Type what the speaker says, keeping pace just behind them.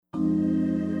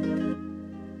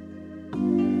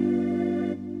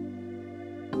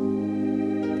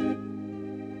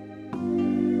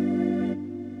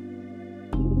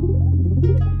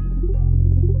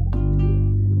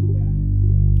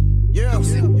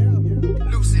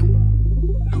She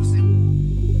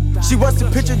was the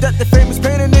picture that the famous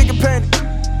painter nigga painted.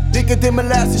 Thicker than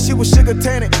molasses, she was sugar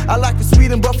tanning. I like it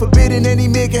sweet but forbidden, any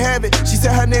man can have it. She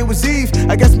said her name was Eve,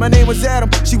 I guess my name was Adam.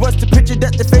 She was the picture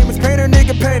that the famous painter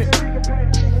nigga painted.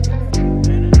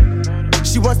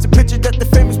 She was the picture that the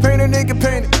famous painter nigga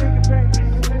painted.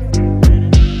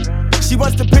 She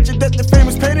was the picture that the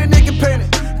famous painter nigga painted.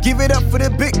 Give it up for the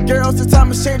big girls, the time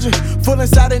is changing. Full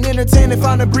inside and entertaining,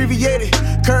 found abbreviated.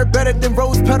 Curve better than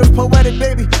rose petals, poetic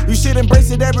baby. You should embrace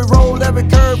it, every roll, every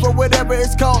curve, or whatever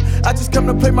it's called. I just come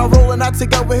to play my role and I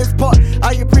take over his part.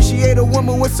 I appreciate a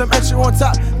woman with some extra on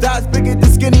top. Thighs bigger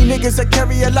than skinny niggas that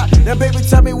carry a lot. Now baby,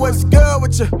 tell me what's good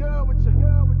with you.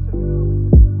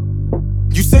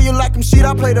 You say you like him, shit,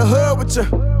 I play the hood with you.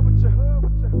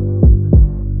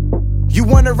 You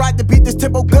wanna ride the beat, this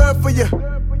tempo good for you.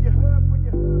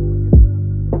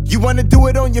 You wanna do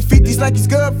it on your feet, these Nikes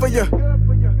good for you.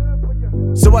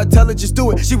 So I tell her just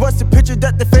do it. She was the picture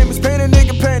that the famous painter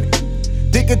nigga painted.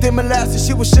 Thicker than molasses,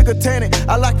 she was sugar tanning.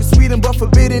 I like it sweet but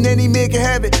forbidden, any man can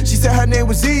have it. She said her name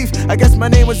was Eve, I guess my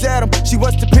name was Adam. She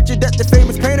was the picture that the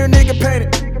famous painter nigga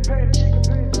painted.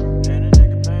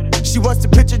 She was the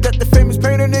picture that the famous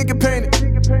painter nigga painted.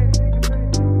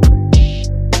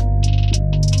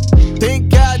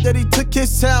 Thank God that he took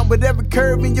his time. With every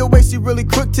curve in your waist, he really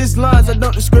crooked his lines. I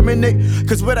don't discriminate,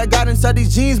 cause what I got inside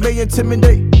these jeans may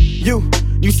intimidate you.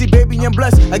 You see, baby, I'm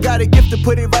blessed. I got a gift to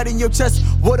put it right in your chest.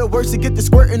 What a words to get the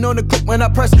squirting on the clip when I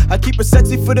press. I keep it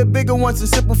sexy for the bigger ones and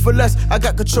simple for less. I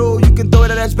got control, you can throw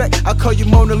that ass back. I call you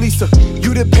Mona Lisa.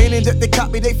 You the painting that they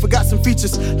copied, they forgot some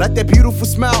features. Like that beautiful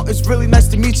smile, it's really nice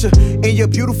to meet you. In your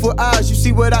beautiful eyes, you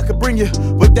see what I could bring you.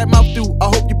 With that mouth through, I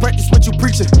hope you practice what you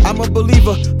preaching. I'm a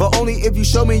believer, but only if you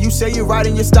show me. You say you're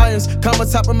riding your stallions. Come on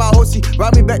top of my horsey,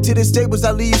 ride me back to the stables.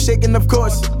 I leave you shaking, of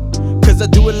course. Cause I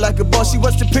do it like a boss. She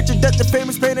was the picture that the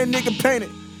famous painter nigga painted.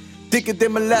 Thicker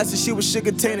than molasses, she was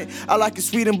sugar tainted. I like it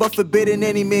sweet but forbidden,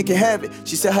 any man can have it.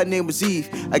 She said her name was Eve,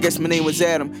 I guess my name was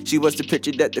Adam. She was the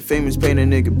picture that the famous painter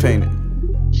nigga painted.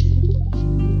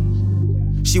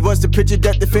 She was the picture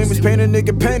that the famous painter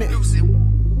nigga painted.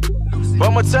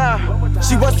 One more time.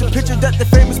 She was the picture that the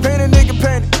famous painter nigga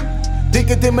painted.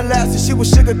 Thicker than molasses, she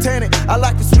was sugar tanning. I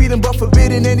like it sweet but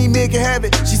forbidden, any man can have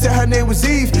it. She said her name was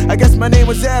Eve, I guess my name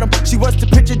was Adam. She was the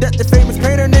picture that the famous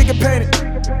painter nigga painted.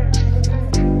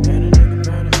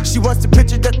 She was the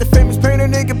picture that the famous painter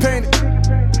nigga painted.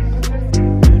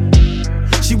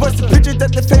 She was the picture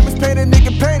that the famous painter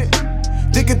nigga painted.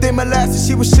 Thicker than molasses,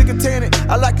 she was sugar tanning.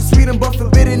 I like it sweet but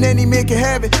forbidden, any man can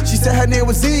have it. She said her name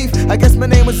was Eve, I guess my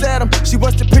name was Adam. She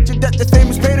was the picture that the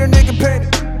famous painter nigga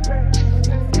painted.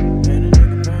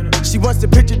 She was the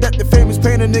picture that the famous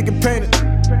painter nigga painted.